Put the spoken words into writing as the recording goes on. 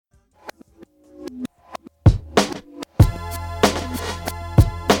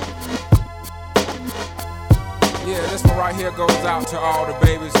right here goes out to all the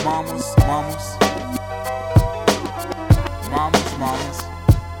babies, mamas.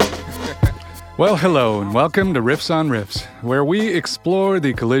 Well, hello, and welcome to Riffs on Riffs, where we explore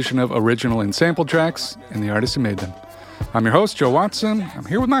the collision of original and sample tracks and the artists who made them. I'm your host, Joe Watson. I'm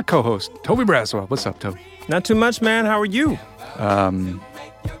here with my co-host, Toby Braswell. What's up, Toby? Not too much, man. How are you?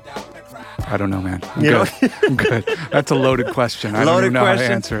 I don't know, man. I'm good. That's a loaded question. I don't even know how to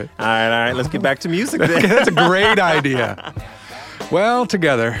answer it. All right. Let's get back to music then. That's a great idea. Well,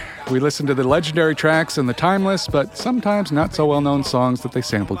 together, we listen to the legendary tracks and the timeless, but sometimes not so well-known songs that they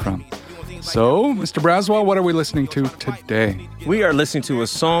sampled from. So, Mr. Braswell, what are we listening to today? We are listening to a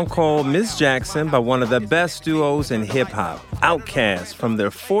song called Miss Jackson by one of the best duos in hip-hop, Outkast, from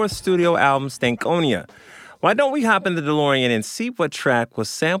their fourth studio album, Stankonia. Why don't we hop in the DeLorean and see what track was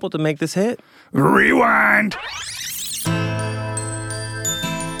sampled to make this hit? Rewind!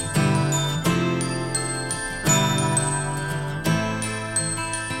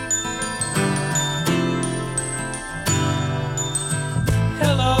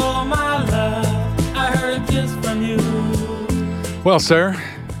 Hello, my love. I heard a kiss from you. Well, sir,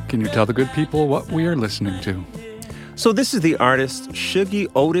 can you tell the good people what we are listening to? So this is the artist Shuggie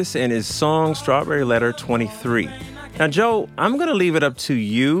Otis and his song Strawberry Letter 23. Now, Joe, I'm going to leave it up to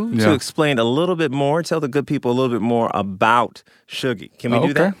you to explain a little bit more, tell the good people a little bit more about Shuggie. Can we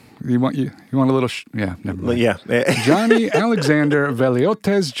do that? You want a little... never mind. Yeah. Johnny Alexander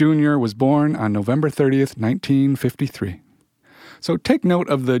Veliotes Jr. was born on November 30th, 1953. So take note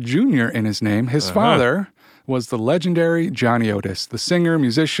of the junior in his name. His father was the legendary Johnny Otis, the singer,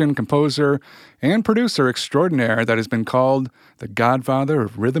 musician, composer, and producer extraordinaire that has been called the godfather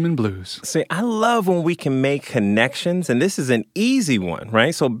of rhythm and blues. See, I love when we can make connections, and this is an easy one,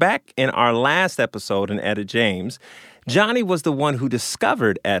 right? So back in our last episode in Etta James, Johnny was the one who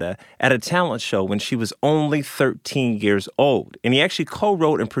discovered Etta at a talent show when she was only 13 years old. And he actually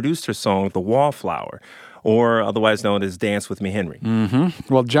co-wrote and produced her song, The Wallflower, or otherwise known as Dance With Me, Henry.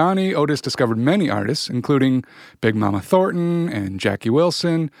 Mm-hmm. Well, Johnny Otis discovered many artists, including Big Mama Thornton and Jackie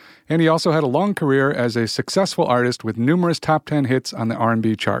Wilson, and he also had a long career as a successful artist with numerous top 10 hits on the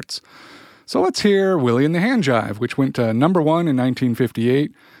R&B charts. So let's hear Willie and the Hand Jive, which went to number 1 in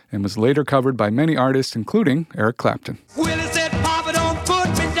 1958 and was later covered by many artists, including Eric Clapton. Willie said, Papa, don't put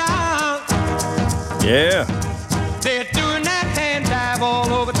me down. Yeah. They're doing that hand jive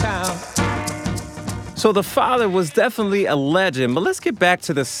all over town. So the father was definitely a legend, but let's get back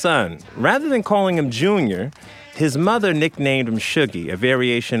to the son. Rather than calling him Junior, his mother nicknamed him Shuggie, a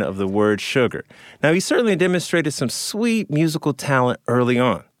variation of the word sugar. Now, he certainly demonstrated some sweet musical talent early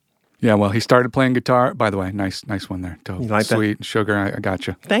on. Yeah, well, he started playing guitar. By the way, nice one there, Toby. You like that? Sweet, sugar, I got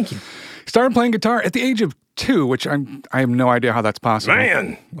you. Thank you. He started playing guitar at the age of 2, which I have no idea how that's possible.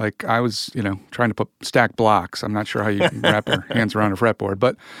 Man! Like, I was, trying to stack blocks. I'm not sure how you wrap your hands around a fretboard,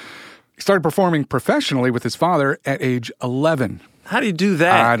 but... He started performing professionally with his father at age 11. How do you do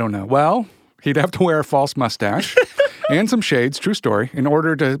that? I don't know. Well, he'd have to wear a false mustache and some shades, true story, in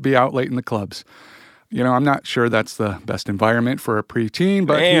order to be out late in the clubs. I'm not sure that's the best environment for a preteen,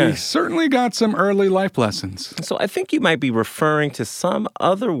 but he certainly got some early life lessons. So I think you might be referring to some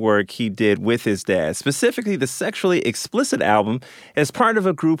other work he did with his dad, specifically the Sexually Explicit album, as part of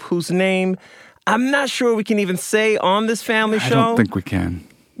a group whose name I'm not sure we can even say on this family show. I don't think we can.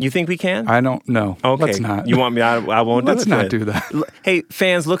 You think we can? I don't know. Okay. Let's not. You want me? I won't do it. Let's not do that. Hey,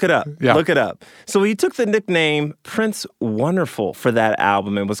 fans, look it up. Yeah. Look it up. So he took the nickname Prince Wonderful for that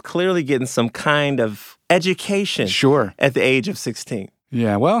album and was clearly getting some kind of education at the age of 16.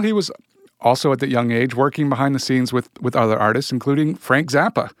 Yeah, well, he was also at that young age working behind the scenes with other artists, including Frank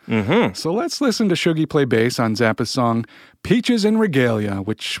Zappa. Mm-hmm. So let's listen to Shuggie play bass on Zappa's song Peaches and Regalia,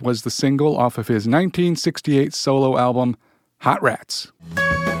 which was the single off of his 1968 solo album, Hot Rats.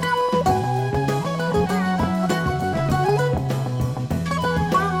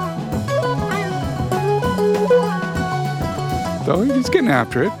 So he's getting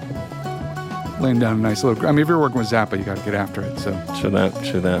after it. Laying down a nice little... if you're working with Zappa, you got to get after it, so... Sure that.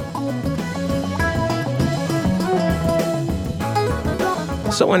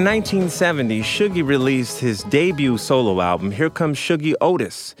 So in 1970, Shuggie released his debut solo album, Here Comes Shuggie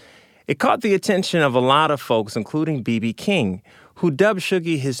Otis. It caught the attention of a lot of folks, including B.B. King, who dubbed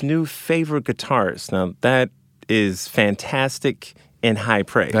Shuggie his new favorite guitarist. Now, that is fantastic and high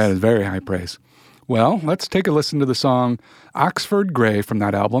praise. That is very high praise. Well, let's take a listen to the song Oxford Grey from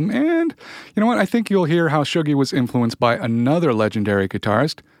that album. And you know what? I think you'll hear how Shuggie was influenced by another legendary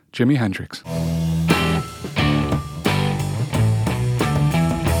guitarist, Jimi Hendrix.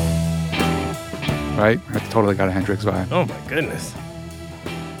 Right? I totally got a Hendrix vibe. Oh, my goodness.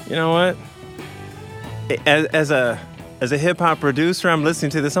 You know what? As a as a hip-hop producer, I'm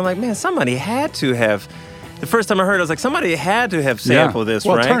listening to this. I'm like, man, somebody had to have... The first time I heard it, I was like, somebody had to have sampled this,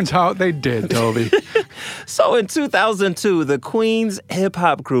 well, right? Well, it turns out they did, Toby. So in 2002, the Queens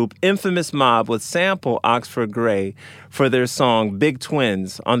hip-hop group Infamous Mob would sample Oxford Gray for their song Big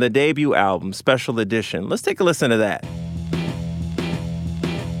Twins on the debut album, Special Edition. Let's take a listen to that.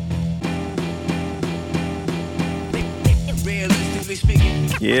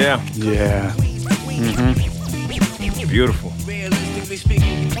 Yeah. Yeah. Mm-hmm. Beautiful.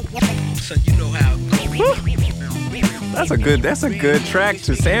 That's a good track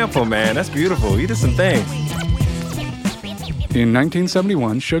to sample, man. That's beautiful. You did some things. In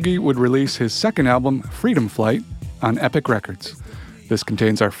 1971, Shuggie would release his second album, Freedom Flight, on Epic Records. This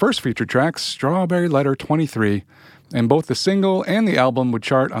contains our first featured track, Strawberry Letter 23, and both the single and the album would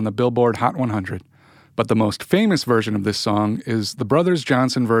chart on the Billboard Hot 100. But the most famous version of this song is the Brothers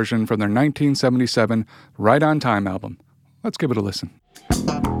Johnson version from their 1977 Right on Time album. Let's give it a listen.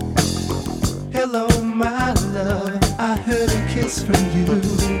 Hello, my love, I heard a kiss from you.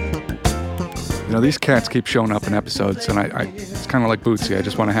 You know, these cats keep showing up in episodes, and it's kind of like Bootsy. I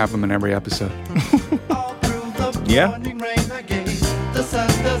just want to have them in every episode. Yeah.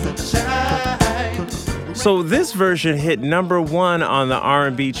 So this version hit number 1 on the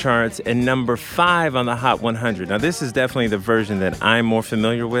R&B charts and number 5 on the Hot 100. Now, this is definitely the version that I'm more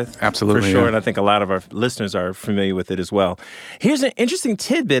familiar with. Absolutely, for sure, yeah. and I think a lot of our listeners are familiar with it as well. Here's an interesting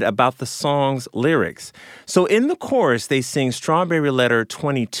tidbit about the song's lyrics. So in the chorus, they sing Strawberry Letter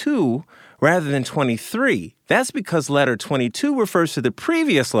 22 rather than 23. That's because letter 22 refers to the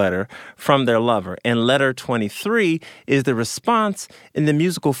previous letter from their lover, and letter 23 is the response in the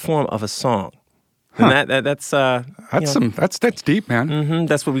musical form of a song. And that's deep, man. Mm-hmm,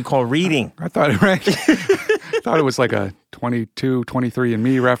 that's what we call reading. I thought it was like a 22, 23 and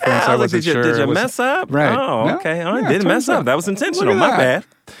me reference. I wasn't sure. Did you mess up? Right. Oh, No? okay. I Yeah, didn't mess turns up. out. That was intentional. Look at My that.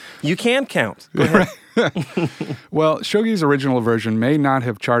 bad. You can count. Go ahead. Well, Shuggie's original version may not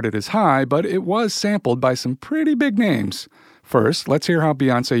have charted as high, but it was sampled by some pretty big names. First, let's hear how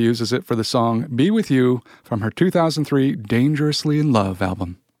Beyoncé uses it for the song Be With You from her 2003 Dangerously in Love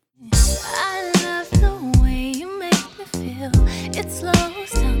album.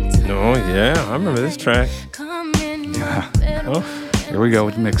 Oh, yeah. I remember this track. Yeah. Oh, here we go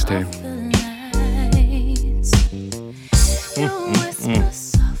with the mixtape.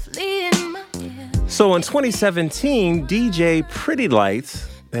 So in 2017, DJ Pretty Lights,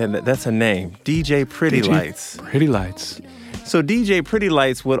 and that's a name, DJ Pretty Lights. Pretty Lights. So DJ Pretty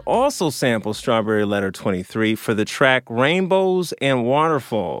Lights would also sample Strawberry Letter 23 for the track Rainbows and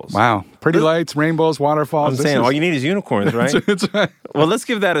Waterfalls. Wow. Pretty Lights, rainbows, waterfalls. I'm saying all you need is unicorns, right? That's right. Well, let's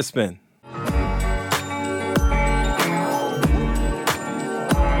give that a spin.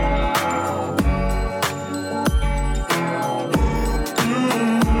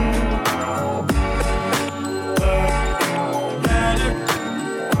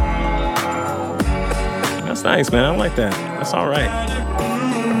 That's nice, man. I like that. That's all right.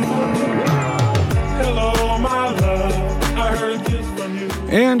 Hello, my love. I heard a kiss from you.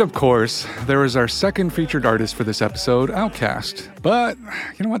 And of course, there is our second featured artist for this episode, Outkast. But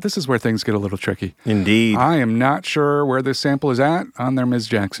you know what? This is where things get a little tricky. Indeed. I am not sure where this sample is at on their Ms.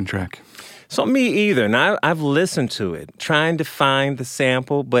 Jackson track. So me either. Now, I've listened to it, trying to find the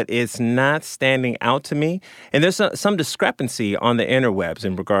sample, but it's not standing out to me. And there's some discrepancy on the interwebs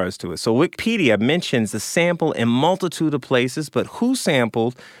in regards to it. So Wikipedia mentions the sample in multitude of places, but who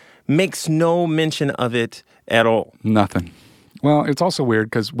sampled makes no mention of it at all. Nothing. Well, it's also weird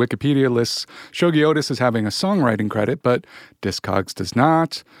because Wikipedia lists Shuggie Otis as having a songwriting credit, but Discogs does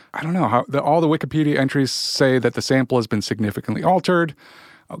not. I don't know how all the Wikipedia entries say that the sample has been significantly altered.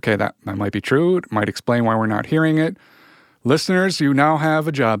 Okay, that might be true. It might explain why we're not hearing it. Listeners, you now have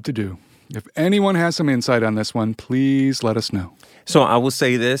a job to do. If anyone has some insight on this one, please let us know. So I will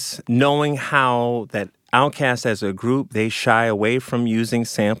say this, knowing how that Outkast as a group, they shy away from using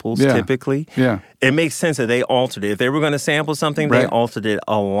samples typically. Yeah. It makes sense that they altered it. If they were going to sample something, they altered it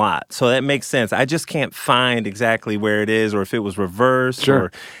a lot. So that makes sense. I just can't find exactly where it is or if it was reversed.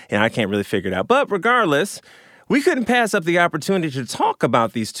 Sure. I can't really figure it out. But regardless, we couldn't pass up the opportunity to talk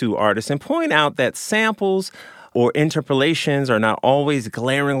about these two artists and point out that samples or interpolations are not always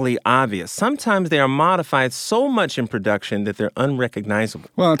glaringly obvious. Sometimes they are modified so much in production that they're unrecognizable.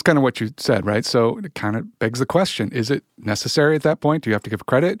 Well, it's kind of what you said, right? So it kind of begs the question, is it necessary at that point? Do you have to give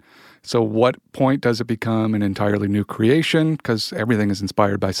credit? So what point does it become an entirely new creation? Because everything is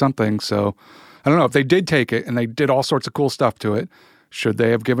inspired by something. So I don't know. If they did take it and they did all sorts of cool stuff to it, should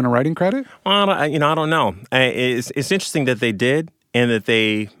they have given a writing credit? Well, I don't know. It's interesting that they did and that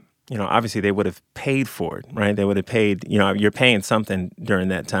they obviously they would have paid for it, right? They would have paid, you're paying something during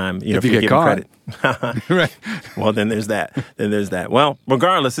that time. If you get caught. Credit. Right. Well, then there's that. Well,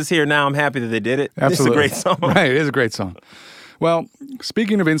 regardless, it's here now. I'm happy that they did it. Absolutely. It's a great song. Right, it is a great song. Well,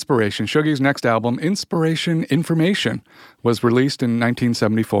 speaking of inspiration, Shuggy's next album, Inspiration Information, was released in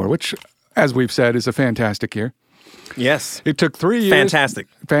 1974, which, as we've said, is a fantastic year. Yes. It took 3 years. Fantastic.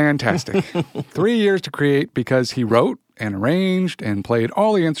 3 years to create because he wrote and arranged and played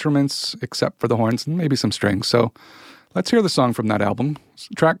all the instruments except for the horns and maybe some strings. So let's hear the song from that album. It's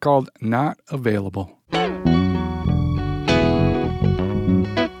a track called Not Available.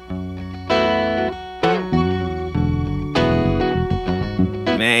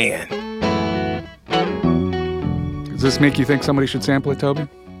 Man. Does this make you think somebody should sample it, Toby?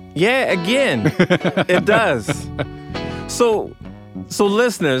 Yeah, again, it does. So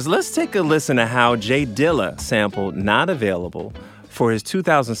listeners, let's take a listen to how Jay Dilla sampled Not Available for his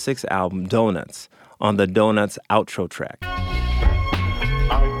 2006 album Donuts on the Donuts outro track.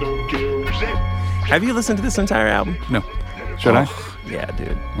 Have you listened to this entire album? No. Should I? Yeah,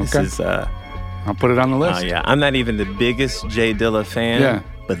 dude. This Okay. is I'll put it on the list. yeah. I'm not even the biggest Jay Dilla fan. Yeah.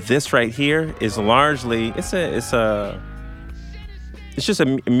 But this right here is largely it's just a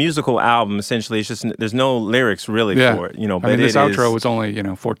musical album, essentially. It's just, there's no lyrics really for it, But I mean, this outro is, was only,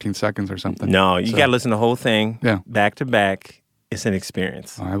 14 seconds or something. No, you got to listen to the whole thing. Yeah. Back to back. It's an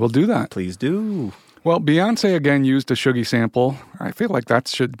experience. I will do that. Please do. Well, Beyonce again used a Shuggy sample. I feel like that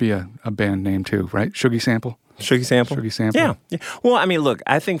should be a band name too, right? Shuggy Sample? Shuggy Sample? Shuggy Sample. Yeah. Well, I mean, look,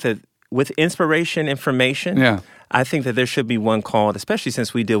 I think that with inspiration, information, Yeah. I think that there should be one called, especially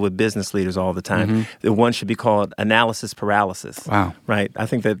since we deal with business leaders all the time, the one should be called analysis paralysis. Wow. Right? I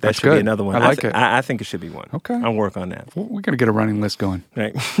think that That's should be good. another one. I like it. I think it should be one. Okay. I'll work on that. Well, we got to get a running list going.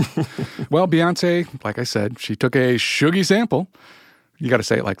 Right. Well, Beyonce, like I said, she took a Shuggy sample. You got to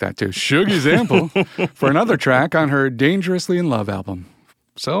say it like that too. Shuggy sample for another track on her Dangerously in Love album.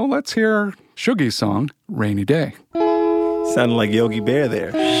 So let's hear Shuggy's song, Rainy Day. Sounded like Yogi Bear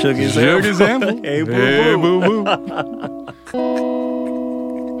there. Shuggy Shuggy sample. Hey, boo, Hey, boo. boo, boo.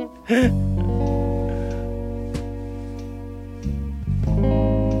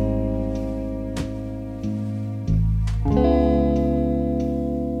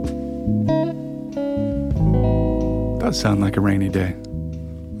 Does sound like a rainy day.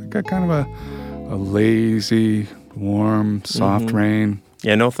 Like a kind of a lazy, warm, soft rain.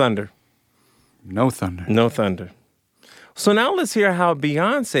 Yeah, no thunder. No thunder. No thunder. So now let's hear how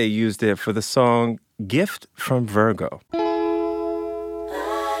Beyonce used it for the song Gift from Virgo.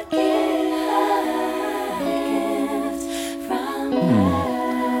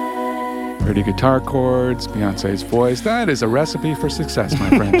 Pretty guitar chords, Beyonce's voice. That is a recipe for success, my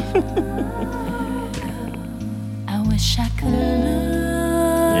friend. I wish I could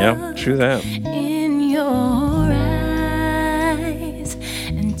look Yeah, true that. in your eyes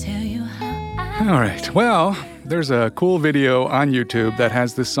and tell you how I All right. Well, there's a cool video on YouTube that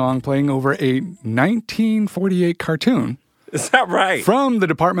has this song playing over a 1948 cartoon Is that right? from the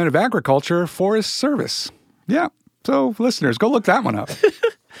Department of Agriculture Forest Service. Yeah. So, listeners, go look that one up.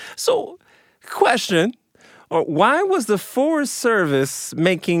 So, question. Why was the Forest Service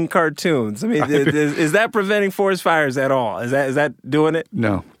making cartoons? I mean, is that preventing forest fires at all? Is that doing it?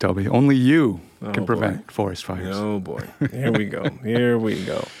 No, Toby, only you can boy. prevent forest fires. Oh, boy. Here we go. Here we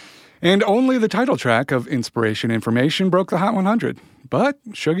go. And only the title track of Inspiration Information broke the Hot 100. But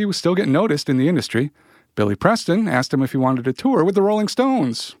Shuggy was still getting noticed in the industry. Billy Preston asked him if he wanted to tour with the Rolling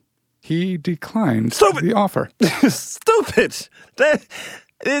Stones. He declined the offer. Stupid. That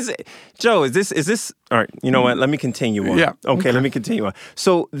is Joe, is this all right, you know what? Let me continue on. Yeah. Okay, let me continue on.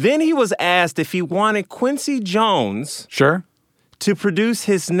 So then he was asked if he wanted Quincy Jones Sure. to produce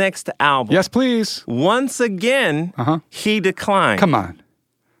his next album. Yes, please. Once again, he declined. Come on.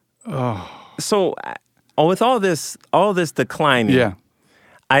 So with all this declining, Yeah.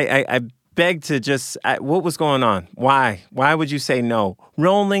 I beg to just, what was going on? Why? Why would you say no?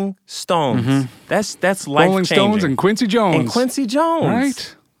 Rolling Stones. That's life-changing. Rolling Stones and Quincy Jones. And Quincy Jones.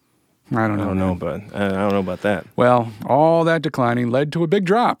 Right? I don't know. I don't know, but I don't know about that. Well, all that declining led to a big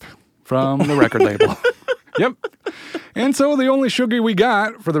drop from the record label. Yep. And so the only Shuggy we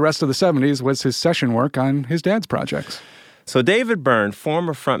got for the rest of the 70s was his session work on his dad's projects. So David Byrne,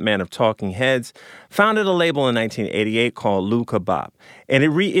 former frontman of Talking Heads, founded a label in 1988 called Lou Kebab, and it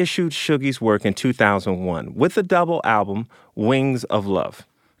reissued Shuggy's work in 2001 with the double album Wings of Love.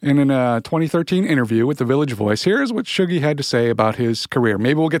 And in a 2013 interview with The Village Voice, here's what Shuggy had to say about his career.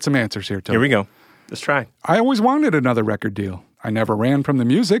 Maybe we'll get some answers here, Toby. Here we go. Let's try. I always wanted another record deal. I never ran from the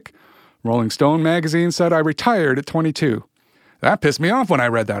music. Rolling Stone magazine said I retired at 22. That pissed me off when I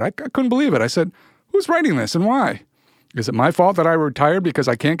read that. I couldn't believe it. I said, who's writing this and why? Is it my fault that I retired because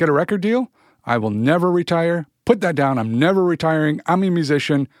I can't get a record deal? I will never retire. Put that down. I'm never retiring. I'm a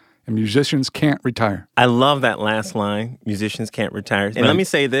musician, and musicians can't retire. I love that last line, musicians can't retire. And let me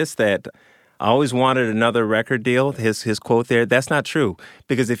say this, that I always wanted another record deal. His quote there, that's not true.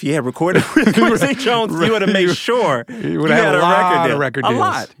 Because if you had recorded with Quincy Jones, you would have made sure You would have had a lot of record deals. A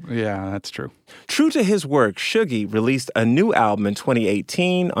lot. Yeah, that's true. True to his work, Shuggie released a new album in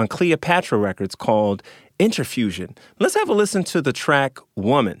 2018 on Cleopatra Records called Interfusion. Let's have a listen to the track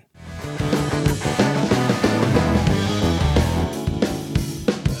Woman.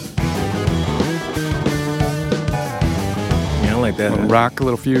 Yeah, I like that. A little rock, a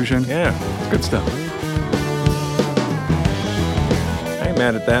little fusion. Yeah. It's good stuff. I ain't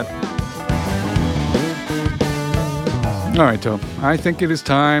mad at that. All right, Toe. I think it is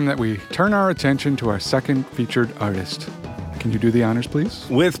time that we turn our attention to our second featured artist. Can you do the honors, please?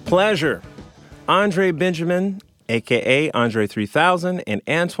 With pleasure. Andre Benjamin, a.k.a. Andre 3000, and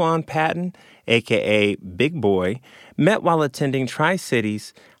Antoine Patton, a.k.a. Big Boy, met while attending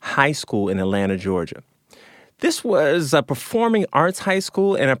Tri-Cities High School in Atlanta, Georgia. This was a performing arts high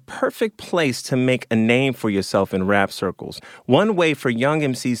school and a perfect place to make a name for yourself in rap circles. One way for young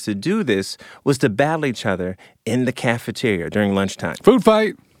MCs to do this was to battle each other in the cafeteria during lunchtime. Food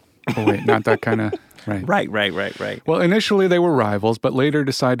fight. Oh, wait, not that kind of... Right. Right. Well, initially they were rivals, but later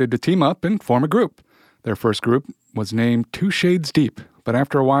decided to team up and form a group. Their first group was named Two Shades Deep, but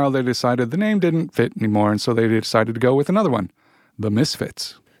after a while they decided the name didn't fit anymore, and so they decided to go with another one, The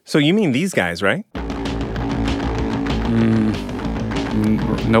Misfits. So you mean these guys, right?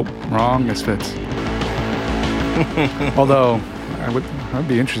 Nope, wrong, Misfits. Although, I'd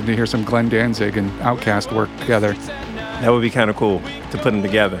be interested to hear some Glenn Danzig and Outkast work together. That would be kind of cool to put them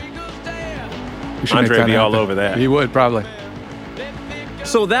together. Andre would be all over that. He would, probably.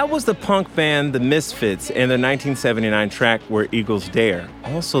 So that was the punk band The Misfits and their 1979 track Where Eagles Dare.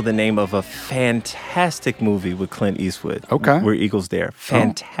 Also the name of a fantastic movie with Clint Eastwood. Okay. Where Eagles Dare.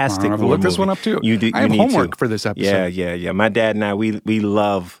 Fantastic movie. Look this one up too. You I have need homework to. for this episode. Yeah. My dad and I, we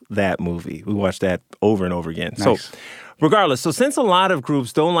love that movie. We watch that over and over again. Nice. So regardless, so since a lot of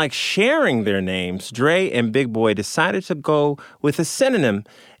groups don't like sharing their names, Dre and Big Boy decided to go with a synonym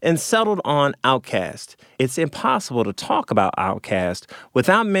and settled on Outkast. It's impossible to talk about Outkast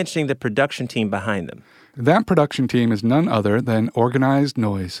without mentioning the production team behind them. That production team is none other than Organized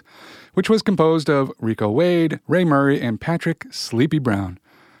Noise, which was composed of Rico Wade, Ray Murray, and Patrick Sleepy Brown.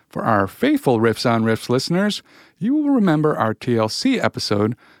 For our faithful Riffs on Riffs listeners, you will remember our TLC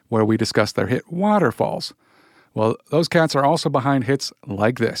episode where we discussed their hit Waterfalls. Well, those cats are also behind hits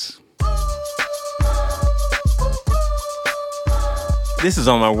like this. This is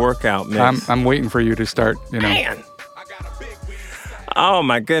on my workout mix. I'm waiting for you to start, Man! Oh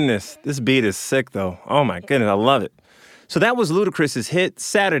my goodness. This beat is sick though. Oh my goodness, I love it. So that was Ludacris's hit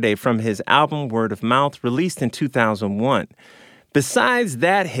Saturday from his album Word of Mouth, released in 2001. Besides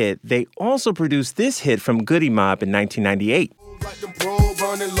that hit, they also produced this hit from Goody Mob in 1998.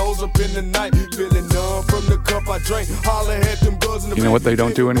 You know what they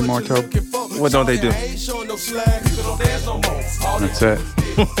don't do anymore, Tobe? What don't they do? That's it.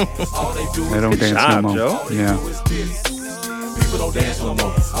 They don't dance job, no more. Joe. Yeah. People don't dance no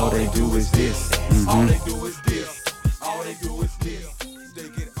more. All they do is this. All they do is this. All they do is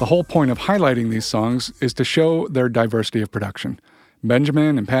this. The whole point of highlighting these songs is to show their diversity of production.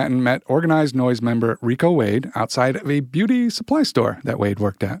 Benjamin and Patton met Organized Noise member Rico Wade outside of a beauty supply store that Wade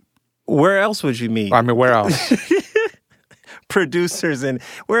worked at. Where else would you meet? I mean, where else? Producers and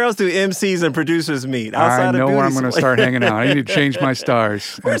where else do MCs and producers meet? I Outside know of where I'm beauty going to supply? start hanging out. I need to change my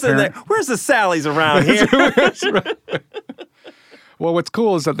stars. Where's the Sally's around here? Well, what's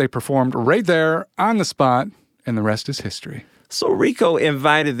cool is that they performed right there on the spot, and the rest is history. So Rico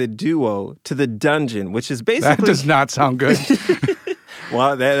invited the duo to the Dungeon, which is basically... That does not sound good.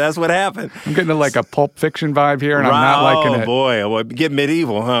 Well, that's what happened. I'm getting like a Pulp Fiction vibe here, and I'm not liking it. Oh, boy. Well, get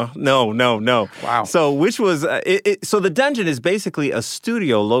medieval, huh? No. Wow. So which was... so the Dungeon is basically a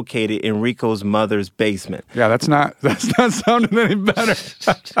studio located in Rico's mother's basement. Yeah, that's not sounding any better.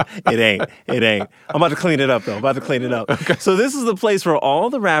 It ain't. I'm about to clean it up, though. Okay. So this is the place where all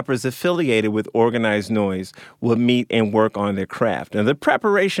the rappers affiliated with Organized Noise would meet and work on their craft. And the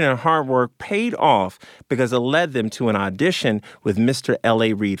preparation and hard work paid off because it led them to an audition with Mr.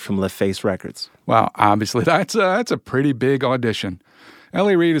 L.A. Reid from LaFace Records. Well, obviously, that's a pretty big audition.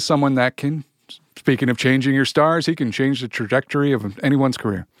 L.A. Reid is someone that can, speaking of changing your stars, he can change the trajectory of anyone's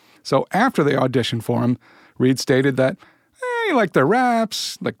career. So after they auditioned for him, Reid stated that he liked their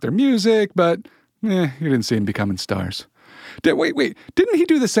raps, liked their music, but he didn't see him becoming stars. Wait. Didn't he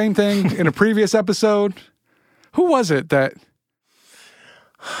do the same thing in a previous episode? Who was it that...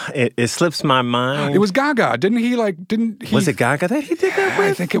 It slips my mind. It was Gaga. Was it Gaga that he did that with?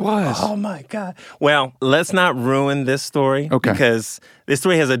 I think it was. Oh, my God. Well, let's not ruin this story. Okay. Because this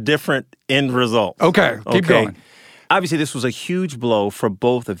story has a different end result. Okay, keep going. Obviously, this was a huge blow for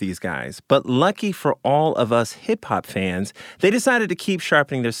both of these guys. But lucky for all of us hip-hop fans, they decided to keep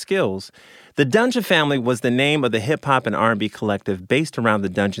sharpening their skills. The Dungeon Family was the name of the hip-hop and R&B collective based around the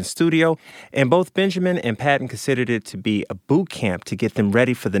Dungeon Studio, and both Benjamin and Patton considered it to be a boot camp to get them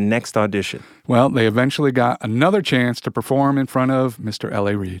ready for the next audition. Well, they eventually got another chance to perform in front of Mr.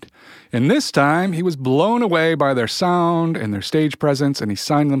 L.A. Reid. And this time, he was blown away by their sound and their stage presence, and he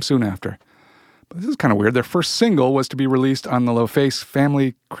signed them soon after. But this is kind of weird. Their first single was to be released on the LaFace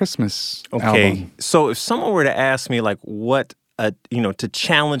Family Christmas album. So if someone were to ask me, like, what... to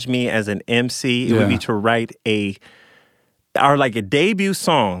challenge me as an MC, it would be to write a debut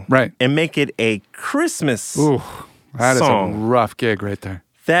song, right, and make it a Christmas song. That is a rough gig right there.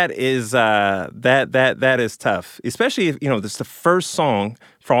 That is that is tough, especially if this is the first song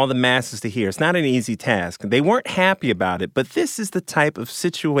for all the masses to hear. It's not an easy task. They weren't happy about it, but this is the type of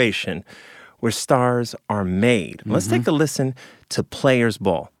situation where stars are made. Mm-hmm. Let's take a listen to Players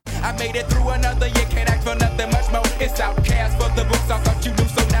Ball. I made it through another year, can't ask for nothing much more. It's outcast for the books, I thought you knew,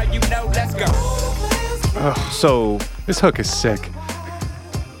 so now you know, let's go. So this hook is sick.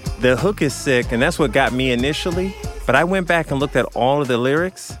 The hook is sick, and that's what got me initially. But I went back and looked at all of the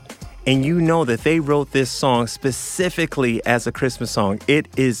lyrics, and you know that they wrote this song specifically as a Christmas song. It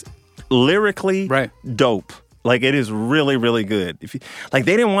is lyrically dope. Like, it is really, really good. They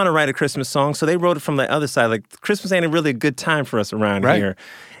didn't want to write a Christmas song, so they wrote it from the other side. Like, Christmas ain't really a good time for us around here.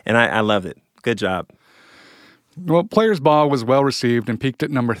 And I love it. Good job. Well, Players Ball was well received and peaked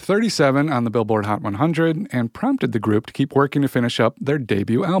at number 37 on the Billboard Hot 100 and prompted the group to keep working to finish up their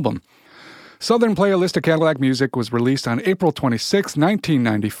debut album. Southern Playlist of Cadillac Music was released on April 26,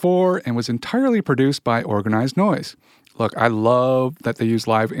 1994, and was entirely produced by Organized Noise. Look, I love that they use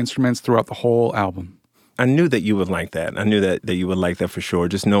live instruments throughout the whole album. I knew that you would like that. I knew that you would like that for sure,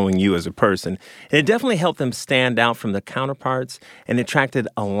 just knowing you as a person. And it definitely helped them stand out from the counterparts and attracted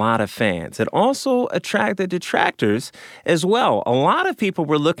a lot of fans. It also attracted detractors as well. A lot of people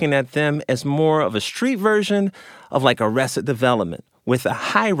were looking at them as more of a street version of like Arrested Development with a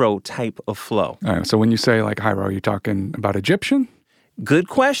Hyro type of flow. All right, so when you say like Hyro, are you talking about Egyptian? Good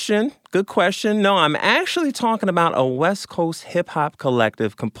question. Good question. No, I'm actually talking about a West Coast hip-hop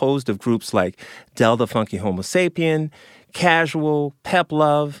collective composed of groups like Del the Funky Homo Sapien, Casual, Pep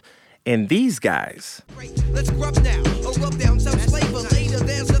Love, and these guys. Let's grub now, or rub down some flavor later.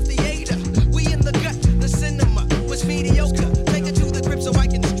 There's a theater. We in the gut. The cinema was mediocre. Take it to the grip so I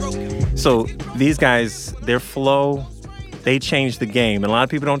can stroke it. So these guys, their flow, they changed the game. And a lot of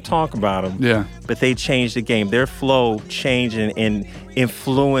people don't talk about them. Yeah. But they changed the game. Their flow changed and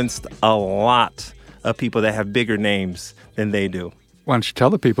influenced a lot of people that have bigger names than they do. Why don't you tell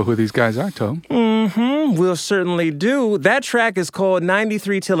the people who these guys are, Tobe? We'll certainly do. That track is called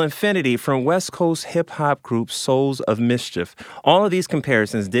 93 Till Infinity from West Coast hip-hop group Souls of Mischief. All of these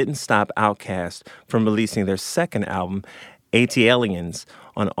comparisons didn't stop Outkast from releasing their second album, ATLiens,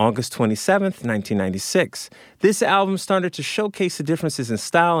 on August 27th, 1996. This album started to showcase the differences in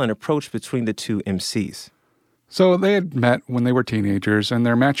style and approach between the two MCs. So they had met when they were teenagers, and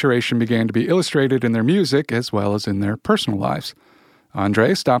their maturation began to be illustrated in their music as well as in their personal lives.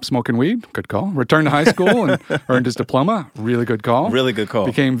 Andre stopped smoking weed, good call. Returned to high school and earned his diploma, really good call. Really good call.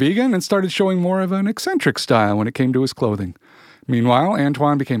 Became vegan and started showing more of an eccentric style when it came to his clothing. Meanwhile,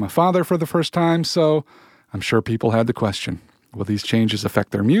 Antoine became a father for the first time, so I'm sure people had the question, will these changes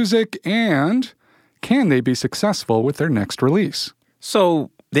affect their music, and can they be successful with their next release?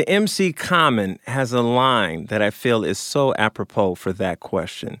 So the MC Common has a line that I feel is so apropos for that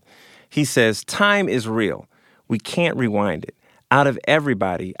question. He says, time is real. We can't rewind it. Out of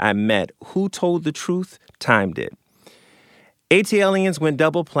everybody I met, who told the truth? Time did. ATLiens went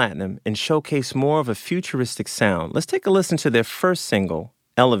double platinum and showcased more of a futuristic sound. Let's take a listen to their first single,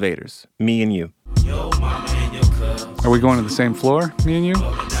 Elevators, Me and You. Are we going to the same floor, me and you?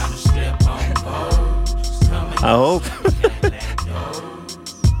 I hope.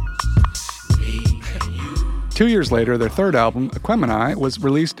 2 years later, their third album, Aquemini, was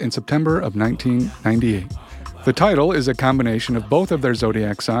released in September of 1998. The title is a combination of both of their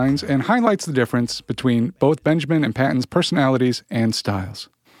zodiac signs and highlights the difference between both Benjamin and Patton's personalities and styles.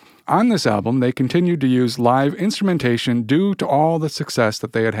 On this album, they continued to use live instrumentation due to all the success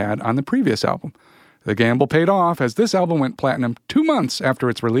that they had had on the previous album. The gamble paid off as this album went platinum 2 months after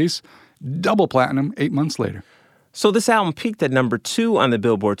its release, double platinum 8 months later. So this album peaked at number 2 on the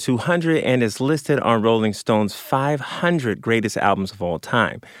Billboard 200 and is listed on Rolling Stone's 500 greatest albums of all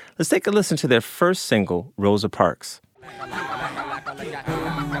time. Let's take a listen to their first single, Rosa Parks.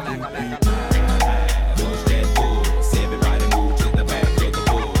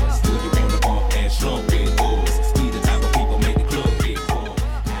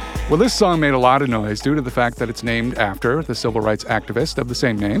 Well, this song made a lot of noise due to the fact that it's named after the civil rights activist of the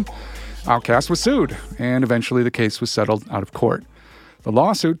same name. Outkast was sued, and eventually the case was settled out of court. The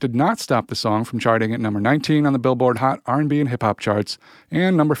lawsuit did not stop the song from charting at number 19 on the Billboard Hot R&B and Hip Hop charts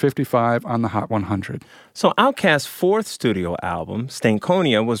and number 55 on the Hot 100. So Outkast's fourth studio album,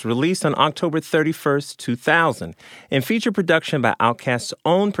 Stankonia, was released on October 31st, 2000, and featured production by Outkast's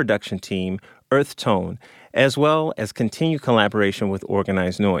own production team, Earth Tone, as well as continued collaboration with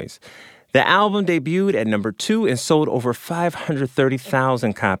Organized Noise. The album debuted at number 2 and sold over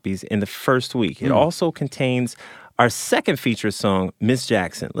 530,000 copies in the first week. It also contains our second featured song, Miss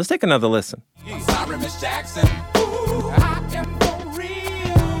Jackson. Let's take another listen. Sorry, Miss Jackson. Ooh, I am for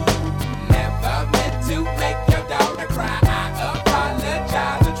real. Never meant to make your daughter cry. I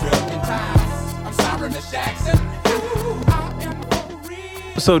apologize a trillion times. I'm sorry, Miss Jackson. Ooh, I am for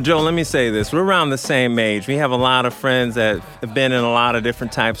real. So, Joe, let me say this. We're around the same age. We have a lot of friends that have been in a lot of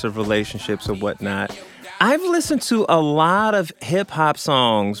different types of relationships or whatnot. I've listened to a lot of hip-hop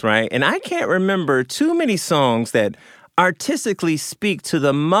songs, right? And I can't remember too many songs that artistically speak to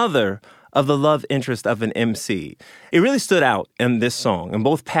the mother of the love interest of an MC. It really stood out in this song. And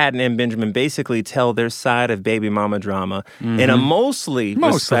both Patton and Benjamin basically tell their side of baby mama drama in a mostly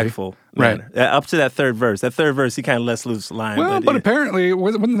respectful manner. Right. Up to that third verse. That third verse, he kind of lets loose the line. Well, but apparently,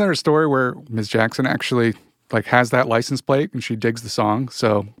 wasn't there a story where Ms. Jackson actually has that license plate and she digs the song?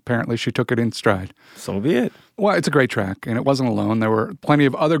 So apparently she took it in stride. So be it. Well, it's a great track, and it wasn't alone. There were plenty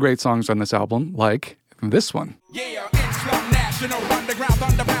of other great songs on this album, like this one. Yeah, it's Slum National Underground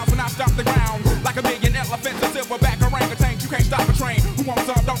Thunderbounds when I stop the ground. Like a million elephants, a silverback orangutan. You can't stop a train. Who wants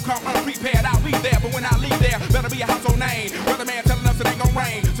some? Don't come unprepared. I'll be there, but when I leave there, better be a household name. Brother man telling us it ain't gonna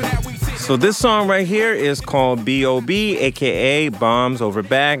rain. So now we sit. So this song right here is called B.O.B., a.k.a. Bombs Over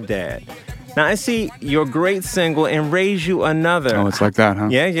Baghdad. Now, I see your great single, And Raise You Another. Oh, it's like that, huh?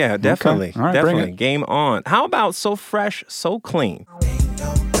 Yeah, definitely. Okay. All right, definitely. bring it. Game on. How about So Fresh, So Clean? So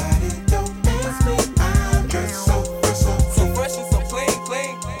fresh and so clean.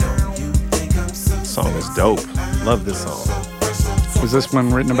 Song is dope. Love this song. Was this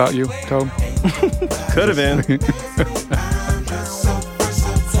one written about you, Tobe? Could have been. So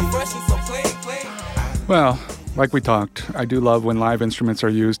fresh and so clean. Well, like we talked, I do love when live instruments are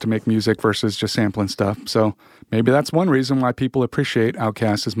used to make music versus just sampling stuff. So maybe that's one reason why people appreciate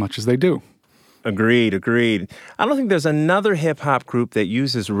Outkast as much as they do. Agreed. I don't think there's another hip-hop group that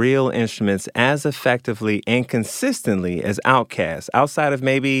uses real instruments as effectively and consistently as Outkast, outside of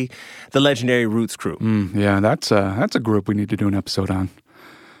maybe the legendary Roots crew. Yeah, that's a group we need to do an episode on.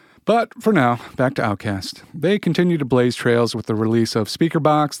 But for now, back to Outkast. They continue to blaze trails with the release of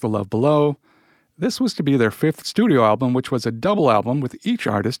Speakerboxxx, The Love Below. This was to be their 5th studio album, which was a double album with each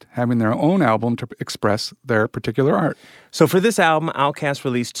artist having their own album to express their particular art. So for this album, Outkast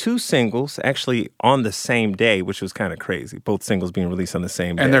released 2 singles, actually on the same day, which was kind of crazy. Both singles being released on the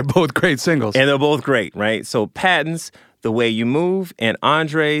same day. And they're both great singles. And they're both great, right? So Patton's The Way You Move and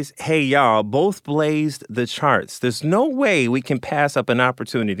Andre's Hey Y'all both blazed the charts. There's no way we can pass up an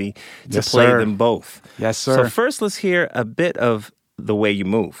opportunity to Yes, play sir. them both. Yes, sir. So first, let's hear a bit of The Way You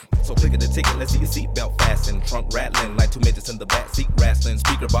Move. So click at the ticket, let's see your seatbelt fasten. Trunk rattling like 2 midgets in the back seat wrestling.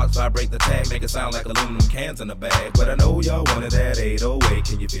 Speaker box vibrate the tag, make it sound like aluminum cans in a bag. But I know y'all wanted that 808,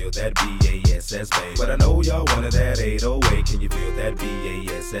 can you feel that BASS bass? But I know y'all wanted that 808, can you feel that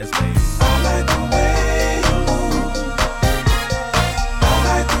BASS bass? I like the way you move. I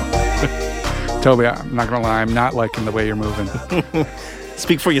like the way. Toby, I'm not going to lie, I'm not liking the way you're moving.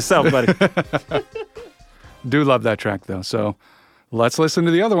 Speak for yourself, buddy. Do love that track, though. So let's listen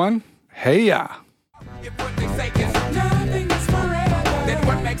to the other one. Hey Ya. If what they say is nothing is forever, then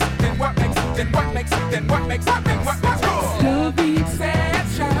what makes love the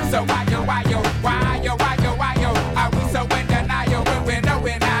exception? So why yo, are we so in denial when we know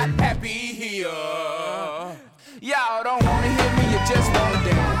we're not happy here? Y'all don't wanna hear me, you just wanna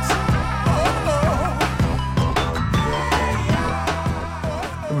dance.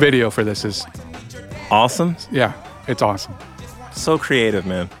 Video for this is, Awesome. yeah, it's awesome. So creative,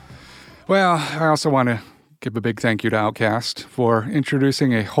 man. Well, I also want to give a big thank you to Outkast for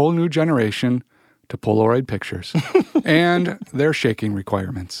introducing a whole new generation to Polaroid pictures and their shaking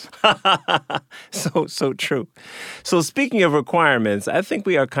requirements. So true. So speaking of requirements, I think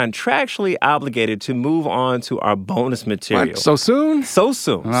we are contractually obligated to move on to our bonus material. What? So soon? So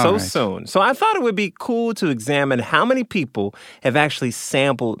soon. All right. Soon. So I thought it would be cool to examine how many people have actually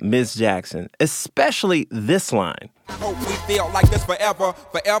sampled Ms. Jackson, especially this line. I hope we feel like this forever,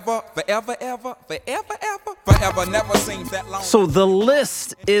 forever, forever, ever, forever, ever, forever, never seems that long. So the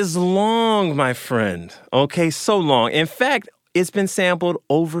list is long, my friend. Okay, so long. In fact, it's been sampled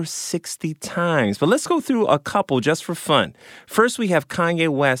over 60 times. But let's go through a couple just for fun. First, we have Kanye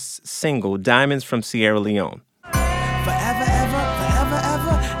West's single, Diamonds from Sierra Leone. Forever, ever, forever, ever,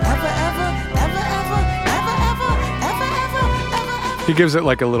 ever, ever, ever, ever, ever, ever, ever, ever. He gives it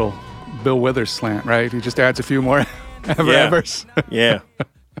like a little Bill Withers slant, right? He just adds a few more evers. Yeah.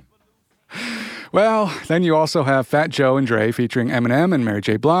 Well, then you also have Fat Joe and Dre featuring Eminem and Mary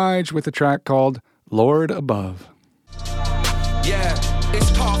J. Blige with a track called Lord Above. Yeah, it's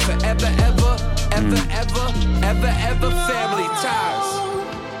called forever, ever, ever, ever, ever, ever, family ties.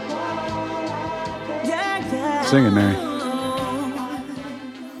 Sing it, Mary.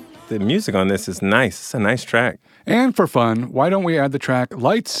 The music on this is nice. It's a nice track. And for fun, why don't we add the track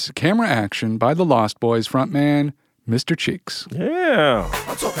Lights, Camera, Action by the Lost Boys frontman, Mr. Cheeks. Yeah.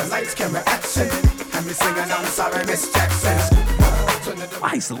 I'm talking lights, camera, action. And me singing, I'm sorry, Miss Jackson.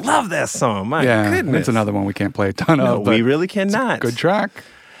 I used to love that song. My goodness. It's another one we can't play a ton No, of. But we really cannot. good track.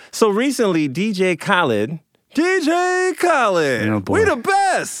 So recently, DJ Khaled, Oh, boy. we the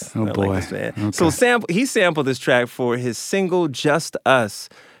best. Oh, I boy. Like this, man. Okay. So he sampled this track for his single Just Us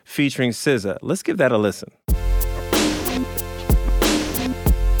featuring SZA. Let's give that a listen.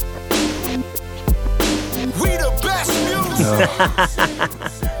 We the best music.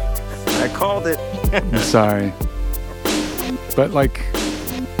 I called it. I'm sorry. But, like,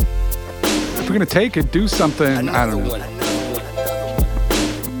 if we're going to take it, do something, I don't know.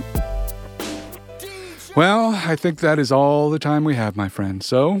 Well, I think that is all the time we have, my friend.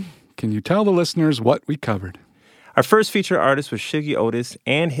 So, can you tell the listeners what we covered? Our first feature artist was Shuggie Otis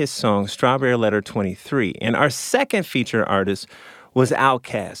and his song Strawberry Letter 23. And our second feature artist was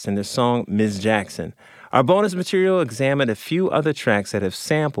Outkast and their song Ms. Jackson. Our bonus material examined a few other tracks that have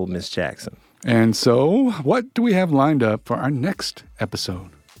sampled Ms. Jackson. And so, what do we have lined up for our next episode?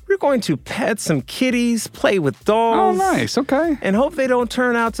 We're going to pet some kitties, play with dolls. Oh, nice. Okay. And hope they don't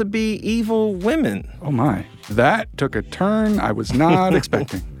turn out to be evil women. Oh, my. That took a turn I was not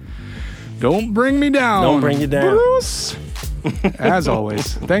expecting. Don't bring me down. Don't bring you down. Bruce. As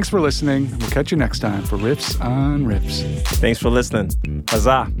always, thanks for listening. We'll catch you next time for Riffs on Riffs. Thanks for listening.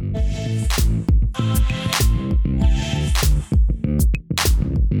 Huzzah.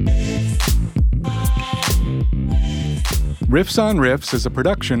 Riffs on Riffs is a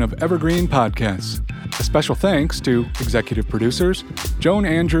production of Evergreen Podcasts. A special thanks to executive producers Joan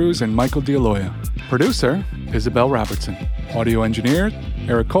Andrews and Michael D'Aloia. Producer, Isabel Robertson. Audio engineer,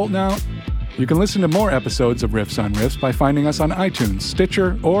 Eric Koltnow. You can listen to more episodes of Riffs on Riffs by finding us on iTunes,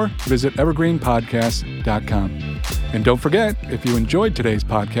 Stitcher, or visit evergreenpodcast.com. And don't forget, if you enjoyed today's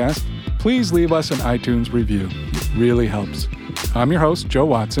podcast, please leave us an iTunes review. It really helps. I'm your host, Joe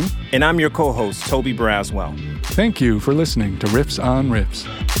Watson. And I'm your co-host, Toby Braswell. Thank you for listening to Riffs on Riffs.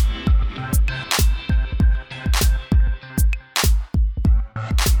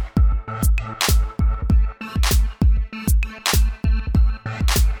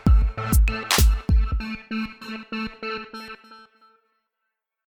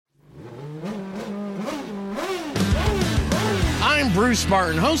 I'm Bruce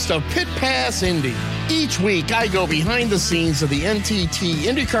Martin, host of Pit Pass Indy. Each week, I go behind the scenes of the NTT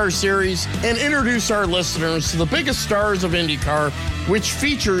IndyCar Series and introduce our listeners to the biggest stars of IndyCar, which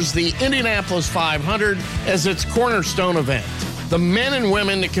features the Indianapolis 500 as its cornerstone event. The men and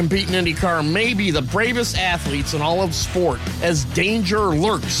women that compete in IndyCar may be the bravest athletes in all of sport, as danger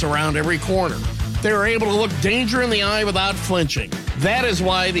lurks around every corner. They are able to look danger in the eye without flinching. That is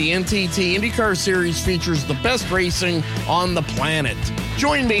why the NTT IndyCar Series features the best racing on the planet.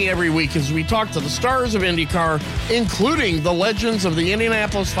 Join me every week as we talk to the stars of IndyCar, including the legends of the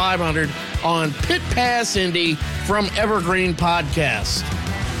Indianapolis 500 on Pit Pass Indy from Evergreen Podcast.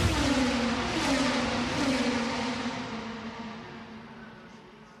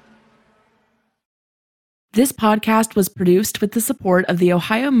 This podcast was produced with the support of the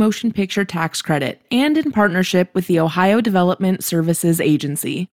Ohio Motion Picture Tax Credit and in partnership with the Ohio Development Services Agency.